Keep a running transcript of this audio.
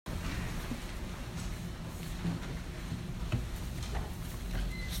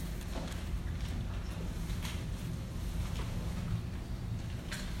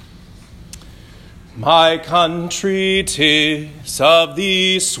My country, 'tis of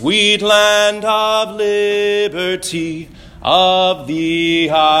thee, sweet land of liberty, of thee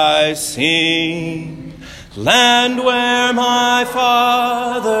I sing. Land where my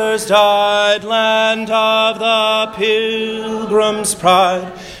fathers died, land of the pilgrim's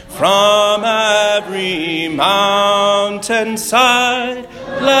pride, from every mountain side,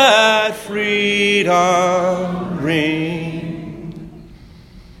 let freedom ring.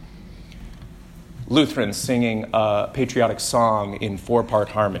 Lutherans singing a patriotic song in 4-part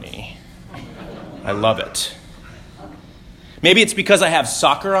harmony. I love it. Maybe it's because I have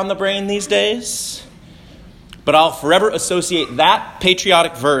soccer on the brain these days, but I'll forever associate that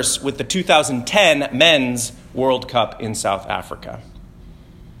patriotic verse with the 2010 Men's World Cup in South Africa.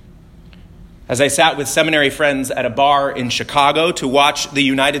 As I sat with seminary friends at a bar in Chicago to watch the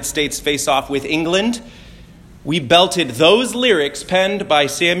United States face off with England, we belted those lyrics penned by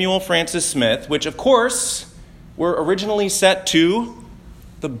Samuel Francis Smith, which, of course, were originally set to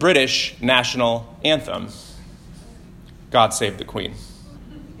the British national anthem, God Save the Queen.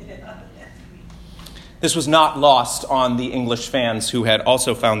 This was not lost on the English fans who had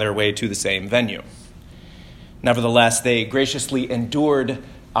also found their way to the same venue. Nevertheless, they graciously endured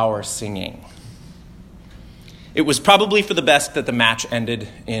our singing. It was probably for the best that the match ended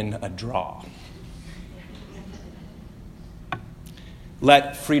in a draw.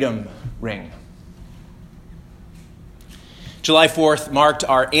 Let freedom ring. July 4th marked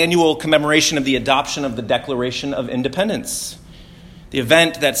our annual commemoration of the adoption of the Declaration of Independence, the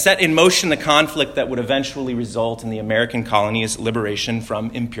event that set in motion the conflict that would eventually result in the American colonies' liberation from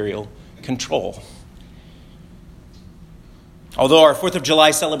imperial control. Although our 4th of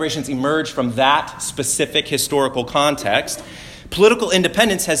July celebrations emerged from that specific historical context, political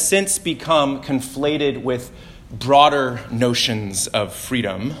independence has since become conflated with broader notions of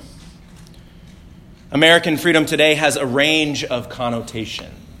freedom. American freedom today has a range of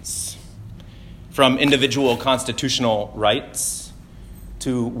connotations, from individual constitutional rights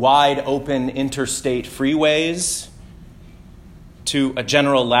to wide open interstate freeways to a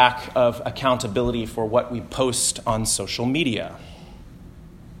general lack of accountability for what we post on social media.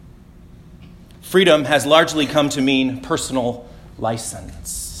 Freedom has largely come to mean personal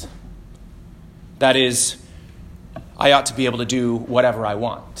license. That is, I ought to be able to do whatever I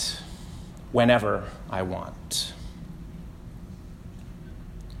want, whenever I want.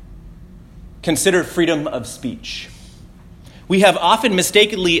 Consider freedom of speech. We have often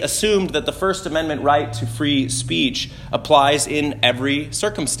mistakenly assumed that the First Amendment right to free speech applies in every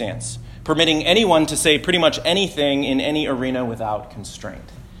circumstance, permitting anyone to say pretty much anything in any arena without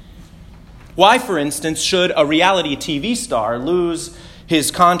constraint. Why, for instance, should a reality TV star lose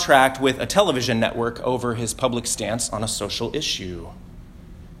his contract with a television network over his public stance on a social issue?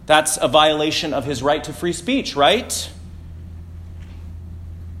 That's a violation of his right to free speech, right?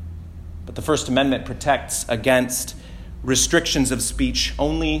 But the First Amendment protects against restrictions of speech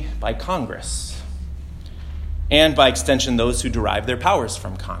only by Congress, and by extension, those who derive their powers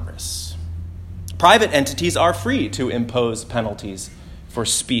from Congress. Private entities are free to impose penalties for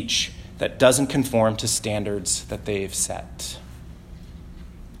speech that doesn't conform to standards that they've set.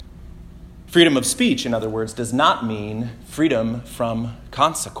 Freedom of speech, in other words, does not mean freedom from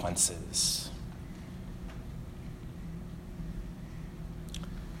consequences.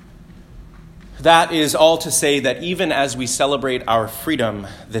 That is all to say that even as we celebrate our freedom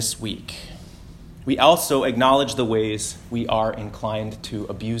this week, we also acknowledge the ways we are inclined to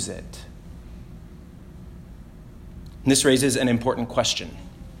abuse it. And this raises an important question.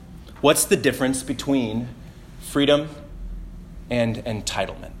 What's the difference between freedom and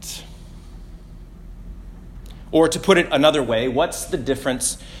entitlement? Or to put it another way, what's the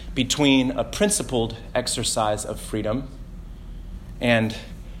difference between a principled exercise of freedom and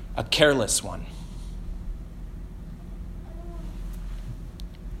a careless one?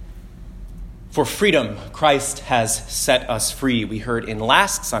 For freedom, Christ has set us free, we heard in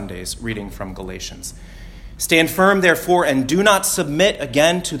last Sunday's reading from Galatians. Stand firm, therefore, and do not submit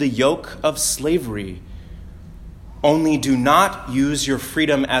again to the yoke of slavery. Only do not use your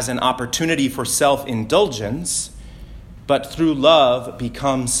freedom as an opportunity for self-indulgence, but through love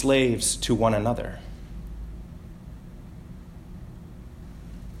become slaves to one another.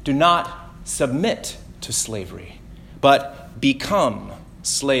 Do not submit to slavery, but become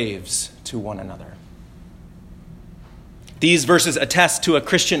slaves to one another. These verses attest to a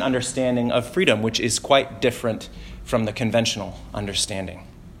Christian understanding of freedom, which is quite different from the conventional understanding.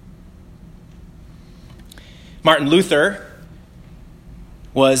 Martin Luther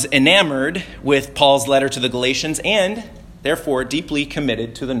was enamored with Paul's letter to the Galatians, and therefore deeply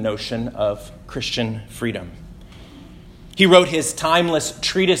committed to the notion of Christian freedom. He wrote his timeless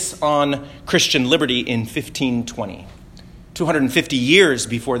treatise on Christian liberty in 1520, 250 years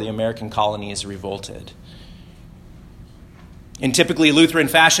before the American colonies revolted. In typically Lutheran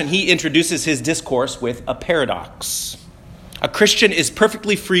fashion, he introduces his discourse with a paradox. A Christian is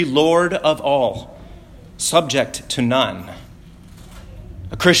perfectly free Lord of all, subject to none.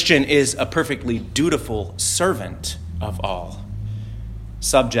 A Christian is a perfectly dutiful servant of all,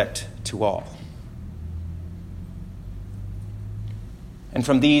 subject to all. And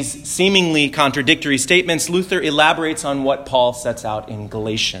from these seemingly contradictory statements, Luther elaborates on what Paul sets out in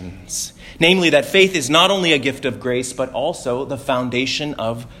Galatians, namely that faith is not only a gift of grace, but also the foundation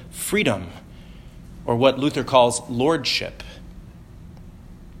of freedom, or what Luther calls lordship.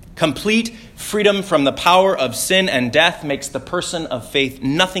 Complete freedom from the power of sin and death makes the person of faith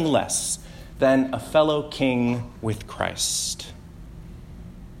nothing less than a fellow king with Christ.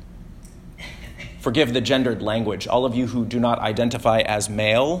 Forgive the gendered language. All of you who do not identify as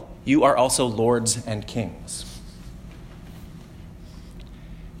male, you are also lords and kings.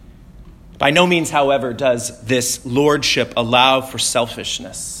 By no means, however, does this lordship allow for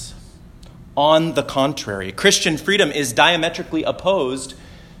selfishness. On the contrary, Christian freedom is diametrically opposed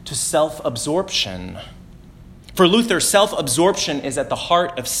to self-absorption. For Luther, self-absorption is at the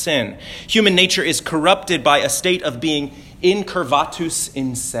heart of sin. Human nature is corrupted by a state of being incurvatus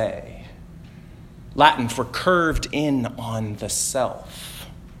in se, Latin for curved in on the self.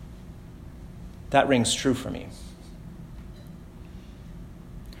 That rings true for me.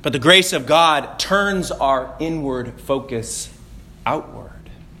 But the grace of God turns our inward focus outward.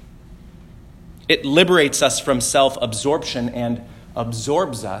 It liberates us from self-absorption and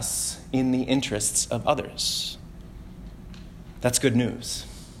absorbs us in the interests of others. That's good news.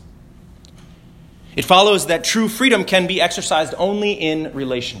 It follows that true freedom can be exercised only in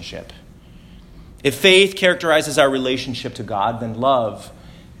relationship. If faith characterizes our relationship to God, then love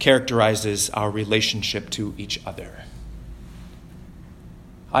characterizes our relationship to each other.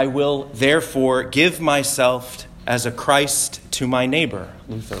 I will therefore give myself as a Christ to my neighbor,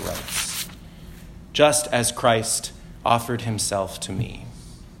 Luther writes, just as Christ offered himself to me.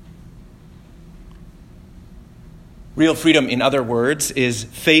 Real freedom, in other words, is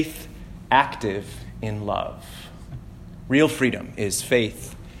faith active in love. Real freedom is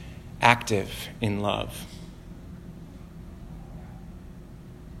faith active in love.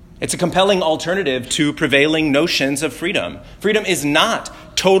 It's a compelling alternative to prevailing notions of freedom. Freedom is not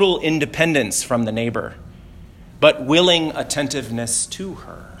total independence from the neighbor, but willing attentiveness to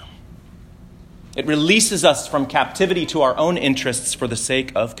her. It releases us from captivity to our own interests for the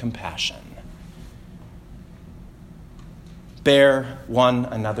sake of compassion. Bear one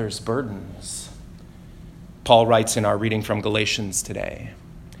another's burdens, Paul writes in our reading from Galatians today.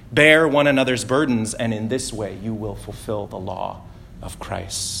 Bear one another's burdens, and in this way you will fulfill the law of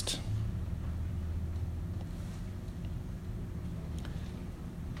Christ.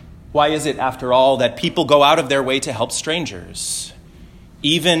 Why is it, after all, that people go out of their way to help strangers,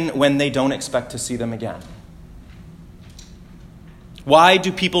 even when they don't expect to see them again? Why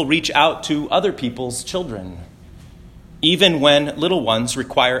do people reach out to other people's children, even when little ones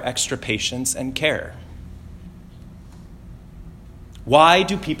require extra patience and care? Why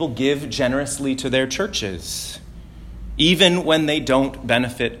do people give generously to their churches, even when they don't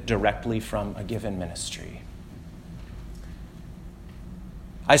benefit directly from a given ministry?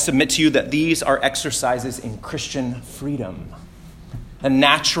 I submit to you that these are exercises in Christian freedom, a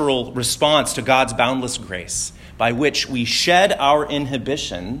natural response to God's boundless grace by which we shed our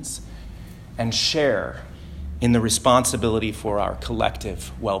inhibitions and share in the responsibility for our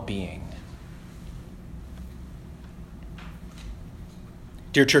collective well-being.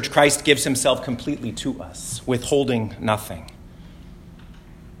 Dear church, Christ gives himself completely to us, withholding nothing.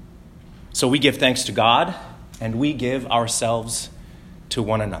 So we give thanks to God, and we give ourselves to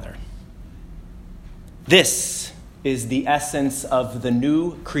one another. This is the essence of the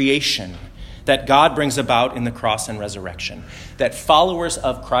new creation that God brings about in the cross and resurrection, that followers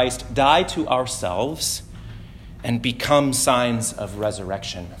of Christ die to ourselves and become signs of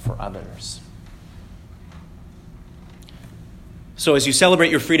resurrection for others. So as you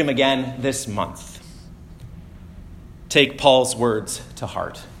celebrate your freedom again this month, take Paul's words to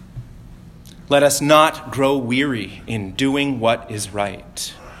heart. Let us not grow weary in doing what is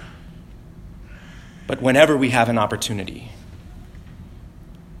right, but whenever we have an opportunity,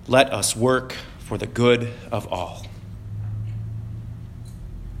 let us work for the good of all.